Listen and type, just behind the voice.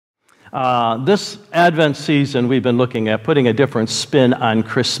This Advent season, we've been looking at putting a different spin on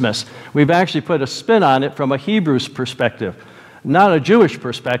Christmas. We've actually put a spin on it from a Hebrew's perspective. Not a Jewish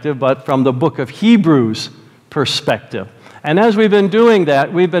perspective, but from the book of Hebrews perspective. And as we've been doing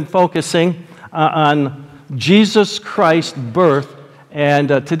that, we've been focusing on Jesus Christ's birth. And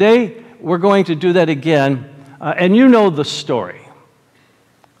today, we're going to do that again. And you know the story.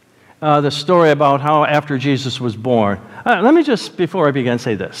 The story about how after Jesus was born. Let me just, before I begin,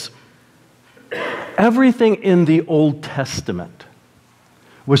 say this. Everything in the Old Testament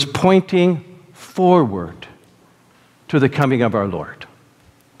was pointing forward to the coming of our Lord.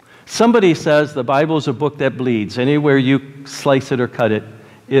 Somebody says the Bible is a book that bleeds. Anywhere you slice it or cut it,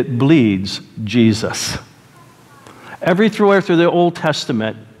 it bleeds Jesus. Everywhere through the Old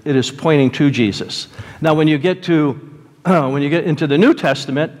Testament, it is pointing to Jesus. Now, when you get into the New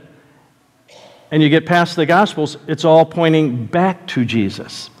Testament and you get past the Gospels, it's all pointing back to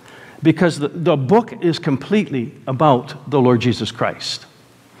Jesus. Because the book is completely about the Lord Jesus Christ.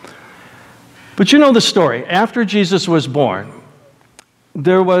 But you know the story. After Jesus was born,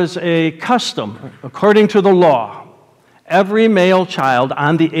 there was a custom, according to the law. Every male child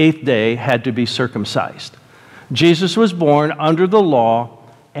on the 8th day had to be circumcised. Jesus was born under the law,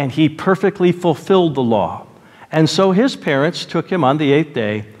 and he perfectly fulfilled the law. And so his parents took him on the 8th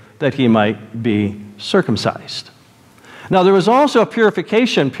day that he might be circumcised. Now, there was also a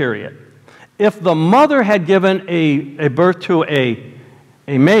purification period. If the mother had given a birth to a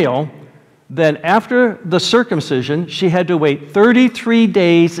male, then after the circumcision, she had to wait 33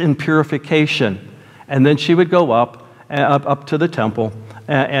 days in purification. And then she would go up to the temple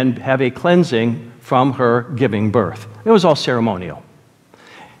and have a cleansing from her giving birth. It was all ceremonial.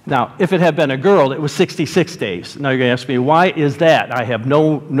 Now, if it had been a girl, it was 66 days. Now, you're going to ask me, why is that? I have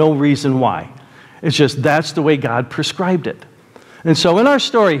no reason why. It's just that's the way God prescribed it. And so in our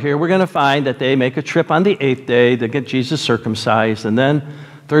story here, we're going to find that they make a trip on the 8th day to get Jesus circumcised, and then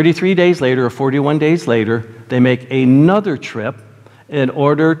 33 days later, or 41 days later, they make another trip in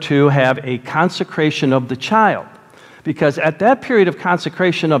order to have a consecration of the child. Because at that period of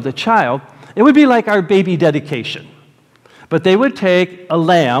consecration of the child, it would be like our baby dedication. But they would take a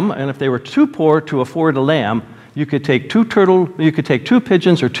lamb, and if they were too poor to afford a lamb, you could take two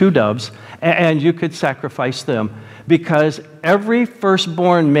pigeons or 2 doves, and you could sacrifice them. Because every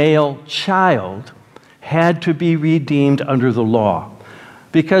firstborn male child had to be redeemed under the law.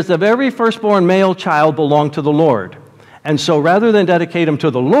 Because of every firstborn male child belonged to the Lord. And so rather than dedicate him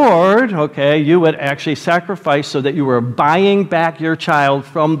to the Lord, okay, you would actually sacrifice so that you were buying back your child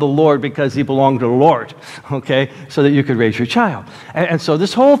from the Lord because he belonged to the Lord, okay, so that you could raise your child. And so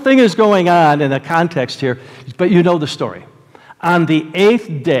this whole thing is going on in a context here, but you know the story. On the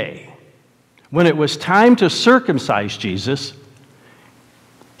 8th day, when it was time to circumcise Jesus,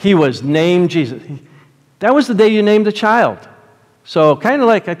 he was named Jesus. That was the day you named the child. So kind of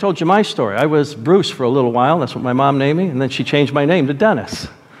like I told you my story. I was Bruce for a little while. That's what my mom named me. And then she changed my name to Dennis.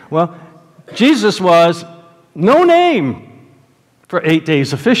 Well, Jesus was no name for 8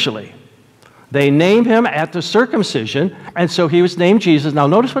 days officially. They named him at the circumcision, and so he was named Jesus. Now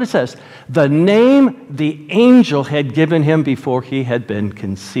notice what it says. The name the angel had given him before he had been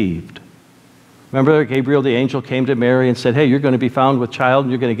conceived. Remember, Gabriel the angel came to Mary and said, hey, you're going to be found with child,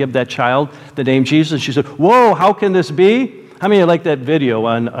 and you're going to give that child the name Jesus. She said, whoa, how can this be? How many of you like that video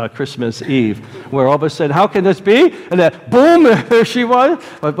on Christmas Eve where all of us said, how can this be? And then, boom, there she was.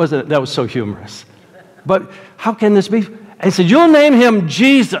 That was so humorous. But how can this be? And he said, you'll name him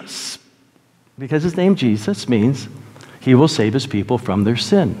Jesus. Because his name Jesus means he will save his people from their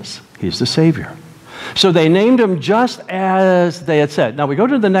sins. He's the Savior. So they named him just as they had said. Now we go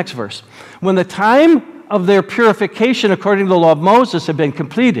to the next verse. When the time of their purification according to the law of Moses had been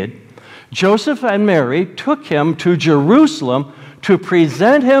completed, Joseph and Mary took him to Jerusalem to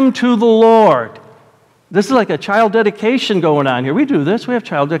present him to the Lord. This is like a child dedication going on here. We do this. We have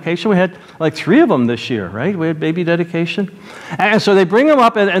child dedication. We had like 3 of them this year, right? We had baby dedication. And so they bring him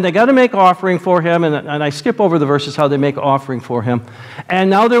up, and they got to make offering for him. And I skip over the verses how they make offering for him. And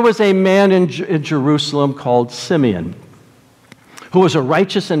now there was a man in Jerusalem called Simeon, who was a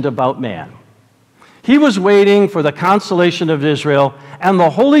righteous and devout man. He was waiting for the consolation of Israel, and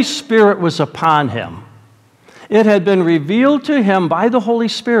the Holy Spirit was upon him. It had been revealed to him by the Holy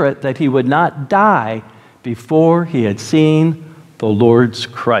Spirit that he would not die before he had seen the Lord's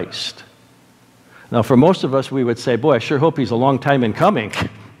Christ. Now, for most of us, we would say, boy, I sure hope he's a long time in coming,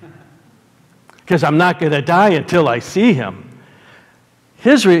 because I'm not going to die until I see him.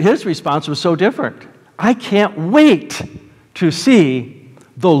 His response was so different. I can't wait to see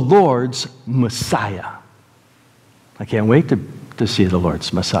the Lord's Messiah. I can't wait to see the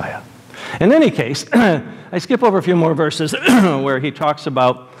Lord's Messiah. In any case, I skip over a few more verses where he talks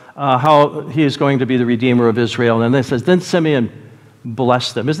about how he is going to be the Redeemer of Israel. And then it says, then Simeon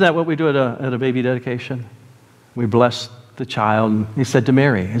blessed them. Isn't that what we do at a baby dedication? We bless the child. And he said to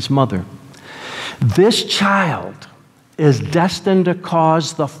Mary, his mother, this child is destined to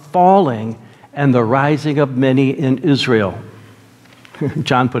cause the falling and the rising of many in Israel.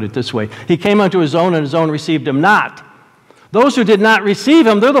 John put it this way, he came unto his own, and his own received him not. Those who did not receive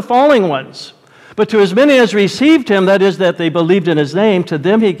him, they're the falling ones. But to as many as received him, that is, that they believed in his name, to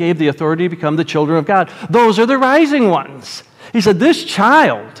them he gave the authority to become the children of God. Those are the rising ones. He said, this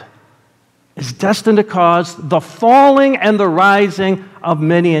child is destined to cause the falling and the rising of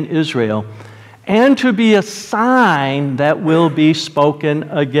many in Israel, and to be a sign that will be spoken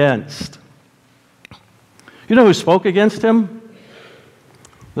against. You know who spoke against him?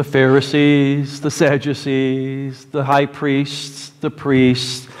 The Pharisees, the Sadducees, the high priests, the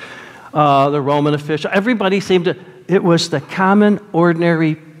priests, the Roman officials. Everybody seemed to, it was the common,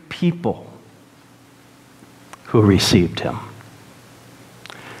 ordinary people who received him.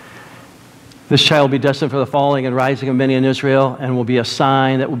 This child will be destined for the falling and rising of many in Israel, and will be a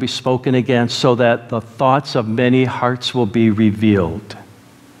sign that will be spoken against, so that the thoughts of many hearts will be revealed.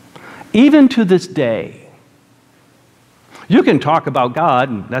 Even to this day, you can talk about God,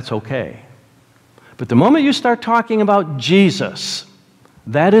 and that's okay. But the moment you start talking about Jesus,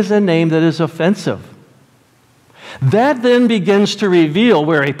 that is a name that is offensive. That then begins to reveal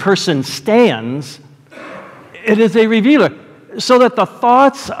where a person stands. It is a revealer, so that the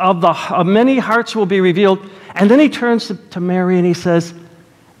thoughts of many hearts will be revealed. And then he turns to Mary and he says,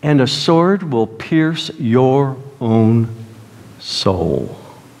 and a sword will pierce your own soul.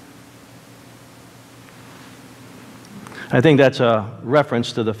 I think that's a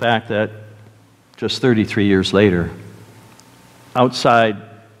reference to the fact that just 33 years later, outside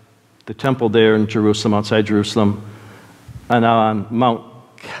the temple there in Jerusalem, outside Jerusalem, and on Mount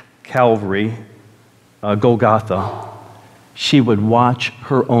Calvary, Golgotha, she would watch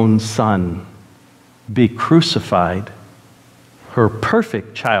her own son be crucified, her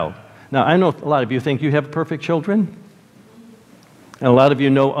perfect child. Now, I know a lot of you think you have perfect children, and a lot of you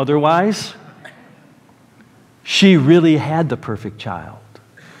know otherwise. She really had the perfect child.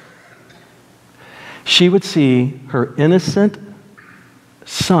 She would see her innocent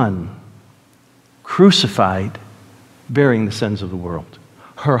son crucified, bearing the sins of the world.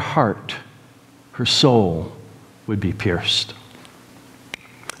 Her heart, her soul would be pierced.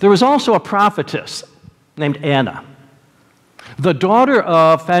 There was also a prophetess named Anna, the daughter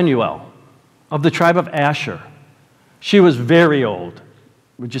of Phanuel of the tribe of Asher. She was very old.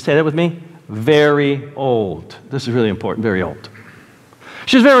 Would you say that with me? Very old. This is really important, very old.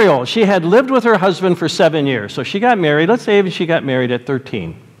 She was very old. She had lived with her husband for 7 years. So she got married. Let's say she got married at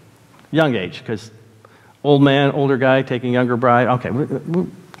 13. Young age, because old man, older guy taking younger bride. Okay,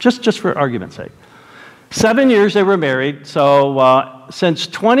 just for argument's sake. 7 years they were married. So since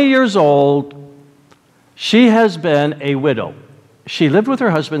 20 years old, she has been a widow. She lived with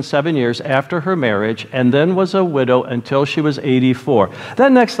her husband 7 years after her marriage, and then was a widow until she was 84.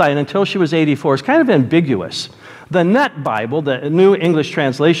 That next line, until she was 84, is kind of ambiguous. The Net Bible, the New English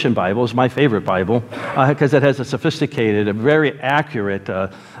Translation Bible, is my favorite Bible because it has a sophisticated, a very accurate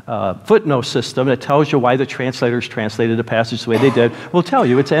footnote system that tells you why the translators translated the passage the way they did. Will tell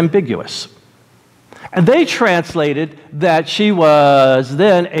you it's ambiguous. And they translated that she was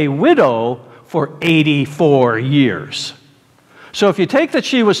then a widow for 84 years. So if you take that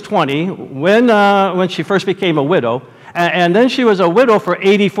she was 20 when she first became a widow, and then she was a widow for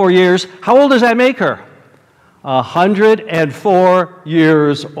 84 years, how old does that make her? 104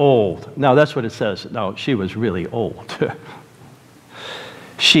 years old. Now that's what it says. No, she was really old.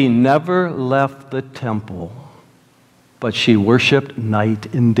 She never left the temple, but she worshiped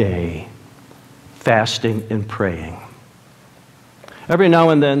night and day, fasting and praying. Every now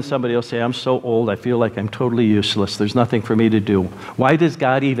and then somebody will say, I'm so old, I feel like I'm totally useless. There's nothing for me to do. Why does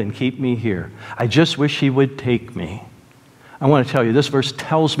God even keep me here? I just wish He would take me. I want to tell you, this verse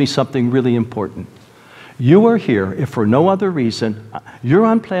tells me something really important. You are here, if for no other reason, you're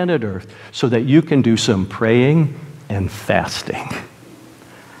on planet Earth so that you can do some praying and fasting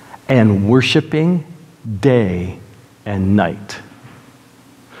and worshiping day and night.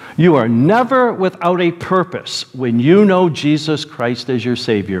 You are never without a purpose when you know Jesus Christ as your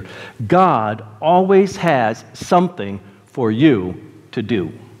Savior. God always has something for you to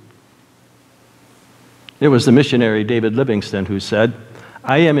do. It was the missionary David Livingstone who said,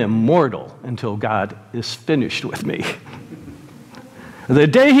 I am immortal until God is finished with me. The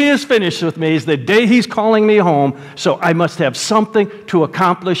day he is finished with me is the day he's calling me home, so I must have something to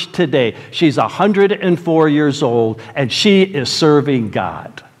accomplish today. She's 104 years old, and she is serving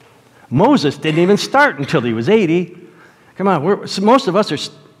God. Moses didn't even start until he was 80. Come on, most of us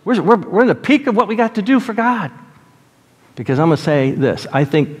we're in the peak of what we got to do for God. Because I'm going to say this, I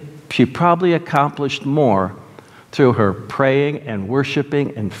think she probably accomplished more through her praying and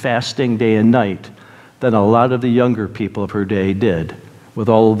worshiping and fasting day and night than a lot of the younger people of her day did, with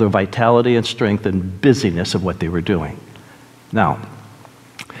all of their vitality and strength and busyness of what they were doing. Now,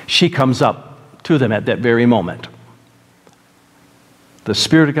 she comes up to them at that very moment. The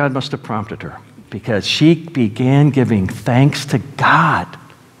Spirit of God must have prompted her, because she began giving thanks to God.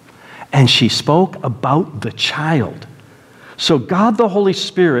 And she spoke about the child. So God the Holy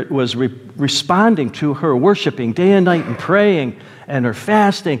Spirit was responding to her worshiping day and night and praying and her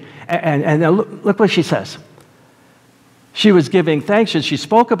fasting. And look what she says. She was giving thanks, and she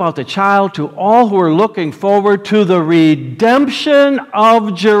spoke about the child to all who were looking forward to the redemption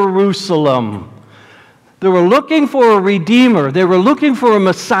of Jerusalem. They were looking for a Redeemer. They were looking for a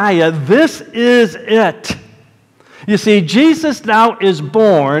Messiah. This is it. You see, Jesus now is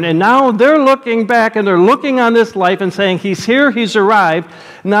born, and now they're looking back, and they're looking on this life and saying, he's here, he's arrived.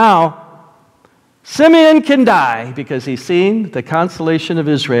 Now, Simeon can die because he's seen the consolation of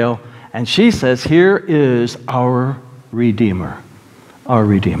Israel, and she says, here is our Redeemer, our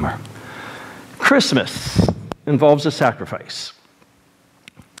Redeemer. Christmas involves a sacrifice.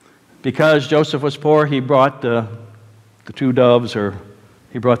 Because Joseph was poor, he brought the two doves, or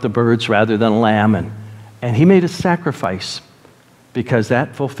he brought the birds rather than a lamb, and he made a sacrifice because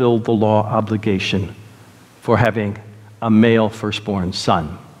that fulfilled the law obligation for having a male firstborn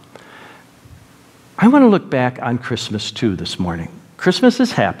son. I want to look back on Christmas too this morning. Christmas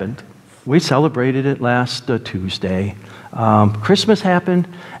has happened. We celebrated it last Tuesday. Christmas happened,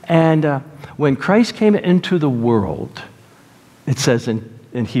 and when Christ came into the world, it says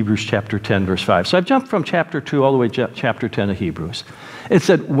in Hebrews chapter 10, verse 5. So I've jumped from chapter 2 all the way to chapter 10 of Hebrews. It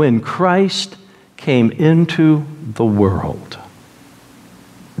said, when Christ came into the world.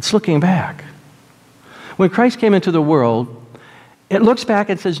 It's looking back. When Christ came into the world, it looks back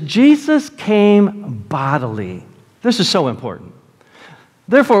and says, Jesus came bodily. This is so important.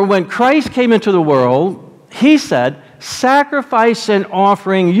 Therefore, when Christ came into the world, he said, sacrifice and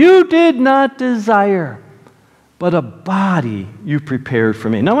offering you did not desire, but a body you prepared for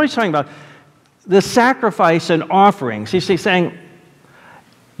me. Now, what he's talking about, the sacrifice and offerings, he's saying,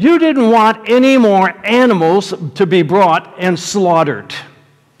 you didn't want any more animals to be brought and slaughtered.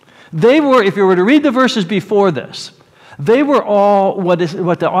 They were, if you were to read the verses before this, they were all what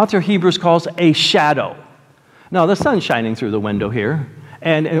the author of Hebrews calls a shadow. Now, the sun's shining through the window here,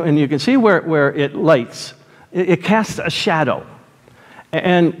 and you can see where it lights. It casts a shadow.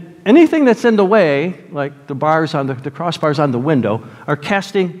 And anything that's in the way, like the bars on the crossbars on the window, are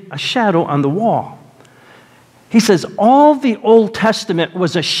casting a shadow on the wall. He says all the Old Testament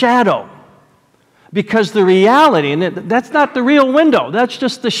was a shadow, because the reality, and that's not the real window, that's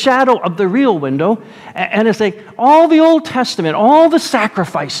just the shadow of the real window. And it's like all the Old Testament, all the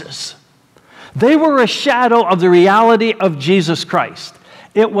sacrifices, they were a shadow of the reality of Jesus Christ.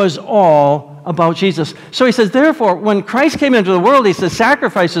 It was all about Jesus. So he says, therefore, when Christ came into the world, he says,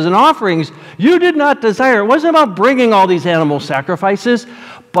 sacrifices and offerings you did not desire. It wasn't about bringing all these animal sacrifices,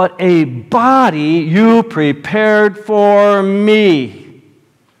 but a body you prepared for me.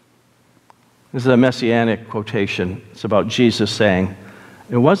 This is a messianic quotation. It's about Jesus saying,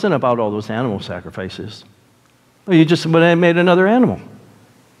 it wasn't about all those animal sacrifices. Well, you just went and made another animal.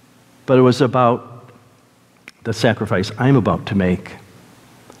 But it was about the sacrifice I'm about to make.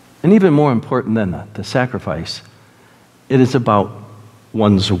 And even more important than the sacrifice, it is about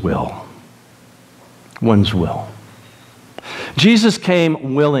one's will. One's will. Jesus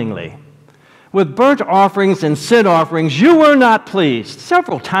came willingly. With burnt offerings and sin offerings, you were not pleased.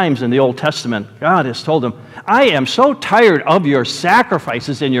 Several times in the Old Testament, God has told him, I am so tired of your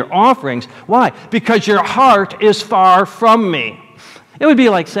sacrifices and your offerings. Why? Because your heart is far from me. It would be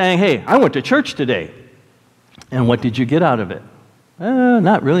like saying, hey, I went to church today. And what did you get out of it?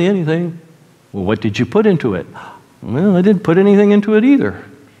 Not really anything. Well, what did you put into it? Well, I didn't put anything into it either.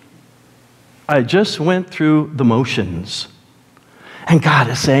 I just went through the motions. And God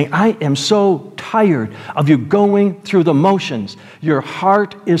is saying, I am so tired of you going through the motions. Your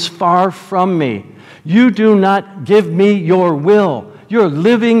heart is far from me. You do not give me your will. You're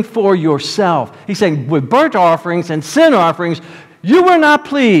living for yourself. He's saying, with burnt offerings and sin offerings, you were not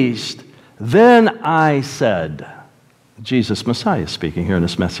pleased. Then I said, Jesus, Messiah, speaking here in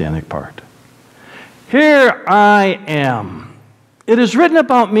this messianic part, here I am. It is written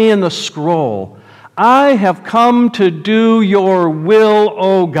about me in the scroll. I have come to do your will,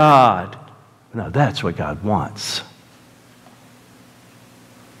 O God. Now that's what God wants.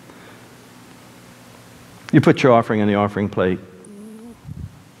 You put your offering in the offering plate.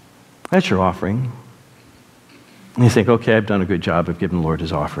 That's your offering. And you think, okay, I've done a good job of giving the Lord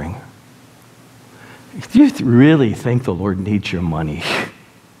his offering. Do you really think the Lord needs your money?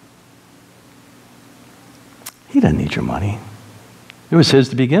 He doesn't need your money. It was his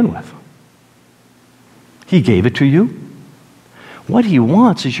to begin with. He gave it to you. What he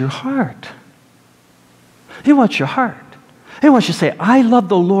wants is your heart. He wants your heart. He wants you to say, I love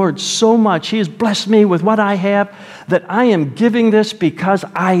the Lord so much. He has blessed me with what I have, that I am giving this because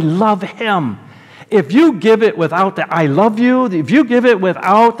I love him. If you give it without the I love you, if you give it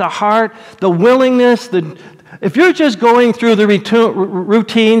without the heart, the willingness, if you're just going through the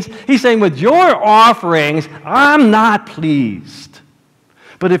routines, he's saying, with your offerings, I'm not pleased.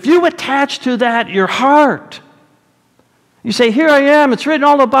 But if you attach to that your heart, you say, here I am, it's written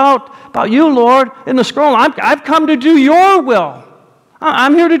all about you, Lord, in the scroll. I've come to do your will.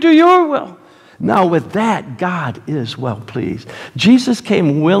 I'm here to do your will. Now, with that, God is well pleased. Jesus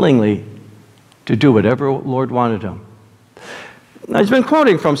came willingly to do whatever the Lord wanted him. Now, he's been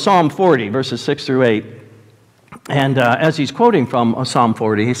quoting from Psalm 40, verses 6 through 8. And as he's quoting from Psalm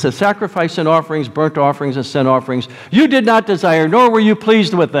 40, he says, sacrifice and offerings, burnt offerings and sin offerings, you did not desire, nor were you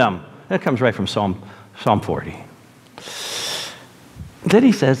pleased with them. That comes right from Psalm 40. Then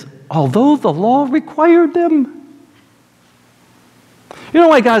he says, although the law required them. You know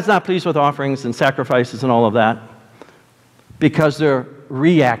why God's not pleased with offerings and sacrifices and all of that? Because they're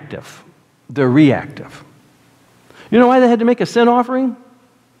reactive. They're reactive. You know why they had to make a sin offering?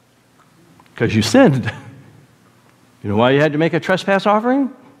 Because you sinned. You know why you had to make a trespass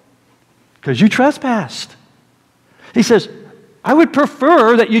offering? Because you trespassed. He says, I would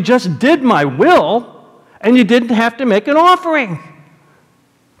prefer that you just did my will and you didn't have to make an offering.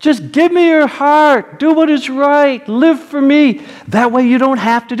 Just give me your heart. Do what is right. Live for me. That way you don't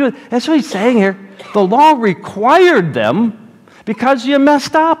have to do it. That's what he's saying here. The law required them because you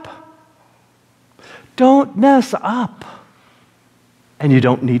messed up. Don't mess up. And you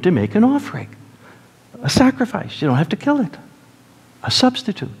don't need to make an offering. A sacrifice. You don't have to kill it. A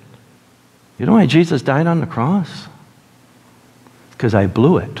substitute. You know why Jesus died on the cross? Because I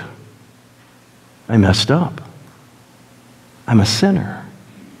blew it. I messed up. I'm a sinner.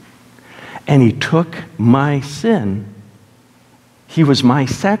 And he took my sin. He was my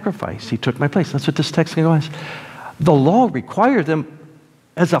sacrifice. He took my place. That's what this text goes. The law required them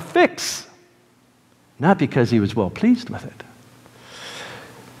as a fix, not because he was well pleased with it.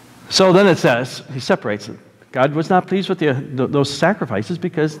 So then it says, he separates it. God was not pleased with those sacrifices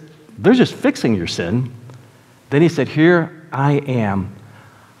because they're just fixing your sin. Then he said, here I am.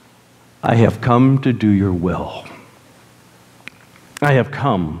 I have come to do your will. I have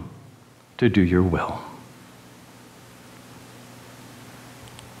come to do your will.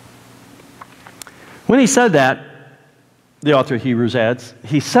 When he said that, the author of Hebrews adds,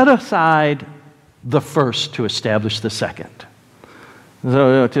 he set aside the first to establish the second.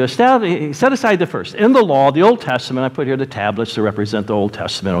 So he set aside the first. In the law, the Old Testament, I put here the tablets to represent the Old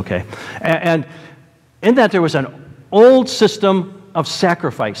Testament, okay? And in that there was an old system of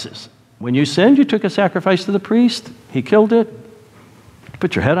sacrifices. When you sinned, you took a sacrifice to the priest. He killed it.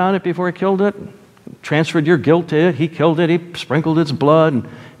 Put your head on it before he killed it. Transferred your guilt to it. He killed it. He sprinkled its blood and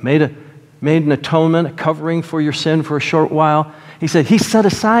made an atonement, a covering for your sin for a short while. He said he set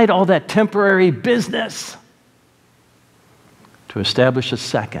aside all that temporary business to establish a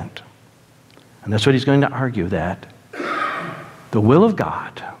second. And that's what he's going to argue, that the will of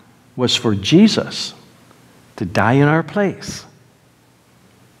God was for Jesus to die in our place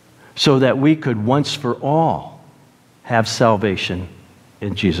so that we could once for all have salvation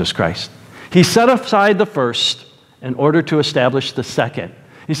in Jesus Christ. He set aside the first in order to establish the second.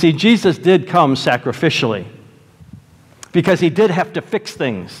 You see, Jesus did come sacrificially because he did have to fix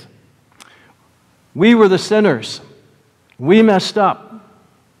things. We were the sinners. We messed up.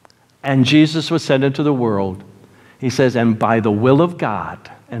 And Jesus was sent into the world. He says, and by the will of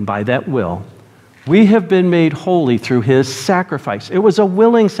God, and by that will, we have been made holy through his sacrifice. It was a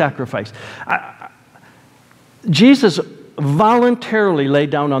willing sacrifice. Jesus voluntarily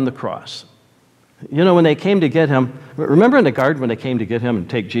laid down on the cross. You know, when they came to get him, remember in the garden when they came to get him and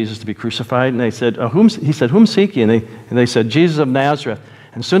take Jesus to be crucified, and they said, he said, whom seek ye? And they said, Jesus of Nazareth.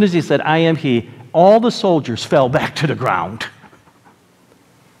 And as soon as he said, I am he, all the soldiers fell back to the ground.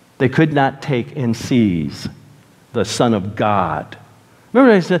 They could not take and seize the Son of God.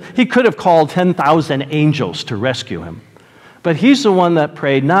 Remember, he said he could have called 10,000 angels to rescue him. But he's the one that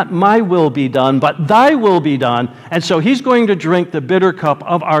prayed, not my will be done, but thy will be done. And so he's going to drink the bitter cup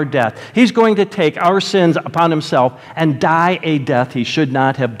of our death. He's going to take our sins upon himself and die a death he should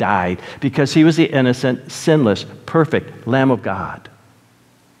not have died, because he was the innocent, sinless, perfect Lamb of God.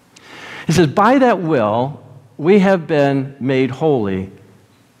 He says, by that will, we have been made holy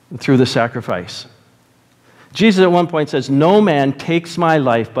through the sacrifice. Jesus at one point says, no man takes my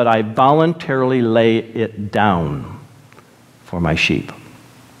life, but I voluntarily lay it down for my sheep.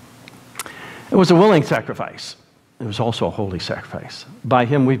 It was a willing sacrifice. It was also a holy sacrifice. By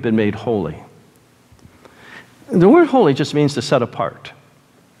him we've been made holy. The word holy just means to set apart.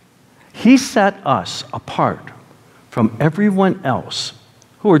 He set us apart from everyone else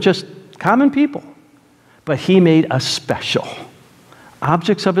who are just common people, but he made us special,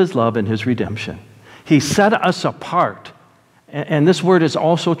 objects of his love and his redemption. He set us apart, and this word is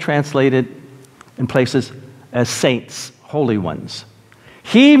also translated in places as saints, holy ones.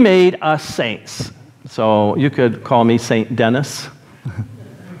 He made us saints. So you could call me Saint Dennis.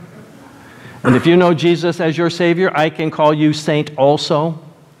 And if you know Jesus as your Savior, I can call you Saint also,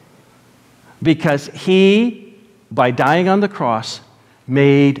 because he, by dying on the cross,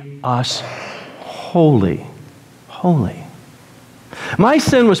 made us holy. Holy. My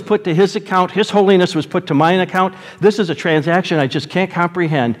sin was put to his account. His holiness was put to mine account. This is a transaction I just can't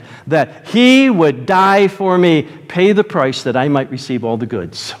comprehend, that he would die for me, pay the price that I might receive all the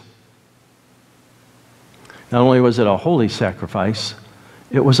goods. Not only was it a holy sacrifice,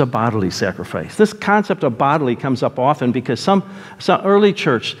 it was a bodily sacrifice. This concept of bodily comes up often because some early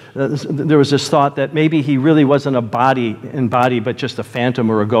church, there was this thought that maybe he really wasn't a body, but just a phantom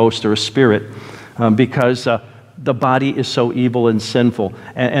or a ghost or a spirit, because the body is so evil and sinful,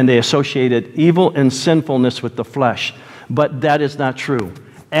 and they associated evil and sinfulness with the flesh. But that is not true.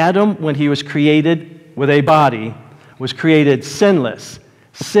 Adam, when he was created with a body, was created sinless.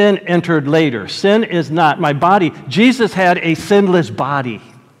 Sin entered later. Sin is not my body. Jesus had a sinless body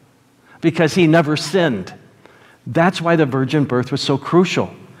because he never sinned. That's why the virgin birth was so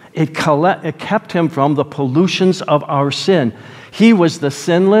crucial. It kept him from the pollutions of our sin. He was the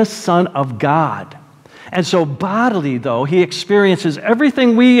sinless Son of God. And so bodily, though, he experiences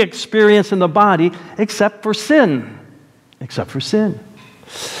everything we experience in the body except for sin. Except for sin.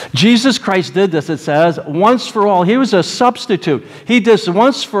 Jesus Christ did this, it says, once for all. He was a substitute. He did this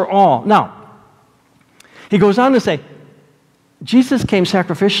once for all. Now, he goes on to say, Jesus came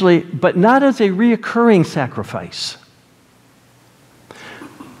sacrificially, but not as a reoccurring sacrifice.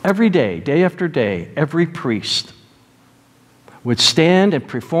 Every day, day after day, every priest would stand and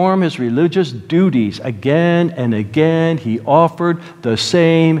perform his religious duties again and again. He offered the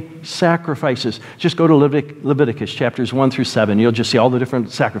same sacrifices. Just go to Leviticus chapters 1 through 7. You'll just see all the different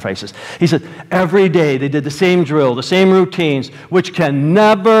sacrifices. He said every day they did the same drill, the same routines, which can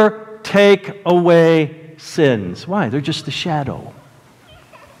never take away sins. Why? They're just a shadow.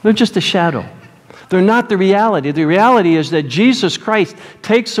 They're just a shadow. They're not the reality. The reality is that Jesus Christ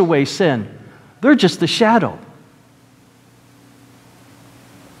takes away sin. They're just a shadow.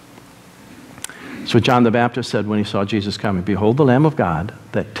 So John the Baptist said when he saw Jesus coming, behold the Lamb of God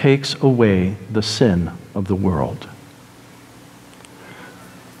that takes away the sin of the world.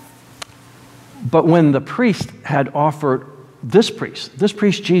 But when the priest had offered, this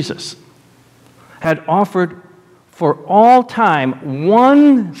priest Jesus, had offered for all time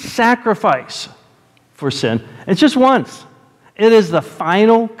one sacrifice for sin, it's just once. It is the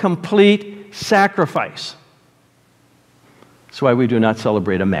final, complete sacrifice. That's why we do not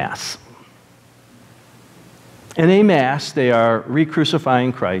celebrate a Mass. In a Mass, they are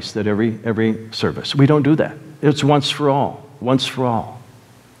re-crucifying Christ at every service. We don't do that. It's once for all. Once for all.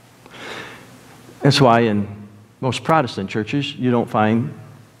 That's why in most Protestant churches, you don't find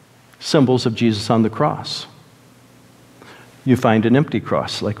symbols of Jesus on the cross. You find an empty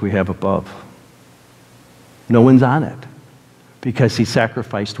cross like we have above. No one's on it because he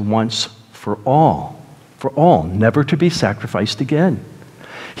sacrificed once for all, never to be sacrificed again.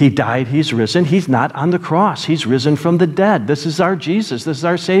 He died, he's risen. He's not on the cross. He's risen from the dead. This is our Jesus. This is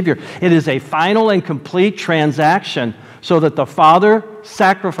our Savior. It is a final and complete transaction so that the Father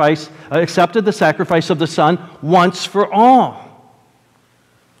accepted the sacrifice of the Son once for all.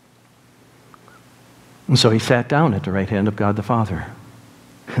 And so he sat down at the right hand of God the Father.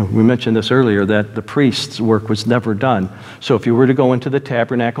 We mentioned this earlier, that the priest's work was never done. So if you were to go into the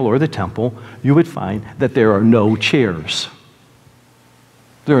tabernacle or the temple, you would find that there are no chairs.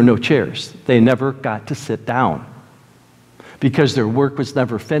 There are no chairs. They never got to sit down because their work was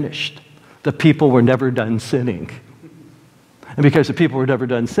never finished. The people were never done sinning. And because the people were never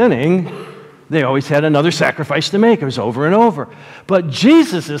done sinning, They always had another sacrifice to make. It was over and over. But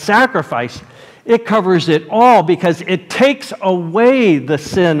Jesus' sacrifice, it covers it all because it takes away the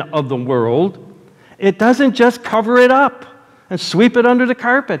sin of the world. It doesn't just cover it up and sweep it under the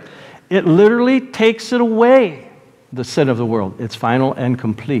carpet. It literally takes it away, the sin of the world. It's final and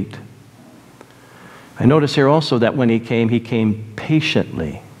complete. I notice here also that when he came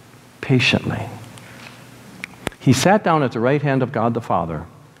patiently. Patiently. He sat down at the right hand of God the Father.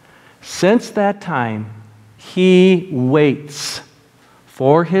 Since that time, he waits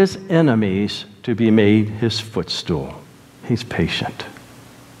for his enemies to be made his footstool. He's patient.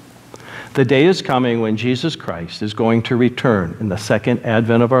 The day is coming when Jesus Christ is going to return in the second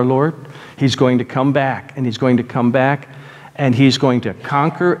advent of our Lord. He's going to come back, and he's going to come back, and he's going to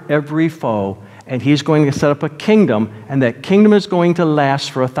conquer every foe, and he's going to set up a kingdom, and that kingdom is going to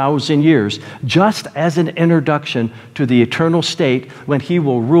last for 1,000 years, just as an introduction to the eternal state when he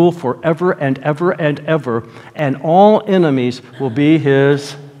will rule forever and ever and ever, and all enemies will be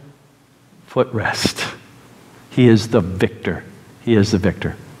his footrest. He is the victor. He is the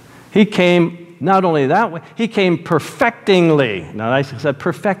victor. He came not only that way, he came perfectingly. Now I said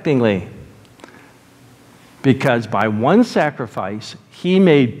perfectingly, because by one sacrifice, he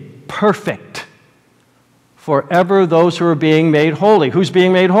made perfect forever those who are being made holy. Who's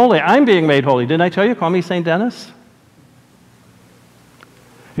being made holy? I'm being made holy. Didn't I tell you? Call me St. Dennis.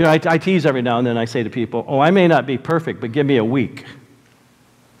 You know, I tease every now and then. I say to people, oh, I may not be perfect, but give me a week.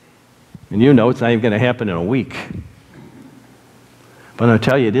 And you know it's not even going to happen in a week. But I'll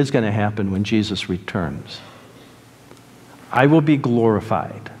tell you, it is going to happen when Jesus returns. I will be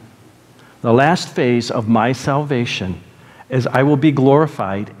glorified. The last phase of my salvation is I will be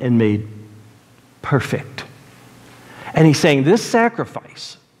glorified and made perfect. And he's saying this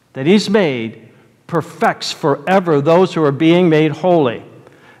sacrifice that he's made perfects forever those who are being made holy.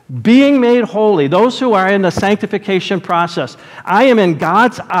 Being made holy, those who are in the sanctification process. I am in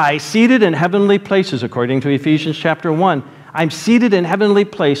God's eye, seated in heavenly places, according to Ephesians chapter 1. I'm seated in heavenly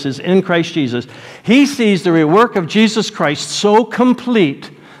places in Christ Jesus. He sees the work of Jesus Christ so complete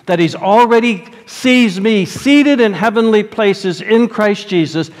that he's already sees me seated in heavenly places in Christ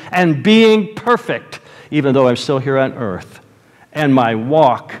Jesus and being perfect, even though I'm still here on earth. And my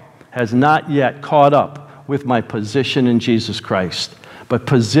walk has not yet caught up with my position in Jesus Christ. But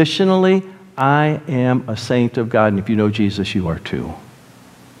positionally, I am a saint of God. And if you know Jesus, you are too.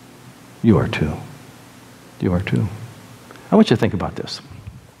 You are too. You are too. I want you to think about this.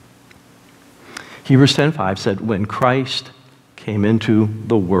 Hebrews 10:5 said, when Christ came into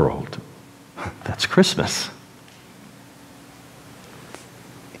the world. That's Christmas.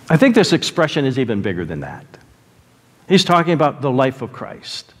 I think this expression is even bigger than that. He's talking about the life of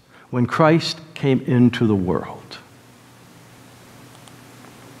Christ. When Christ came into the world.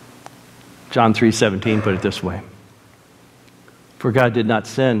 John 3:17 put it this way. For God did not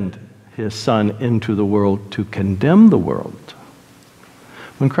send his Son into the world to condemn the world.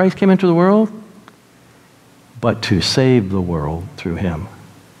 When Christ came into the world, but to save the world through him.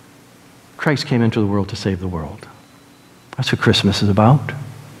 Christ came into the world to save the world. That's what Christmas is about.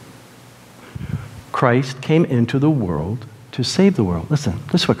 Christ came into the world to save the world. Listen,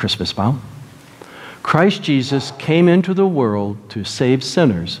 this is what Christmas is about. Christ Jesus came into the world to save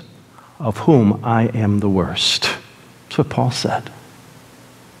sinners, of whom I am the worst. That's what Paul said.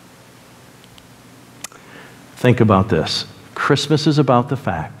 Think about this. Christmas is about the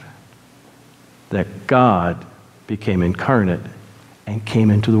fact that God became incarnate and came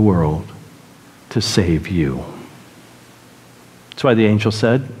into the world to save you. That's why the angel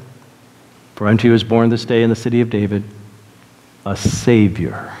said, for unto you is born this day in the city of David a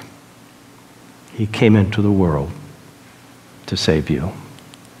Savior. He came into the world to save you.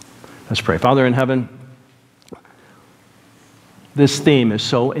 Let's pray. Father in heaven, this theme is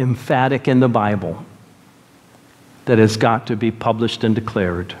so emphatic in the Bible that it's got to be published and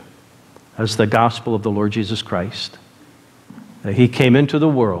declared as the gospel of the Lord Jesus Christ, that he came into the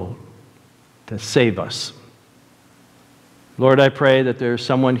world to save us. Lord, I pray that there's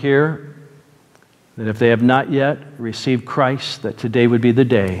someone here that if they have not yet received Christ, that today would be the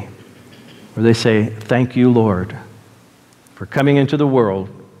day where they say, thank you, Lord, for coming into the world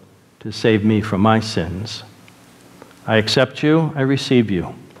to save me from my sins. I accept you, I receive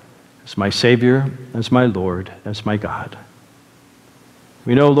you as my Savior, as my Lord, as my God.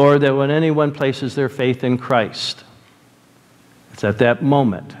 We know, Lord, that when anyone places their faith in Christ, it's at that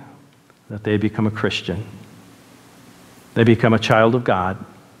moment that they become a Christian. They become a child of God.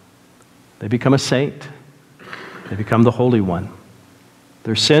 They become a saint. They become the Holy One.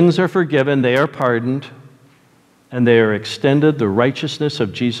 Their sins are forgiven, they are pardoned, and they are extended the righteousness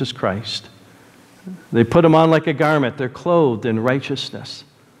of Jesus Christ They put them on like a garment. They're clothed in righteousness.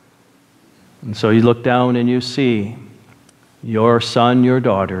 And so you look down and you see your son, your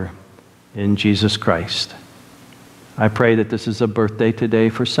daughter in Jesus Christ. I pray that this is a birthday today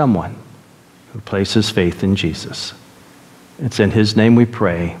for someone who places faith in Jesus. It's in his name we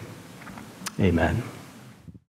pray. Amen.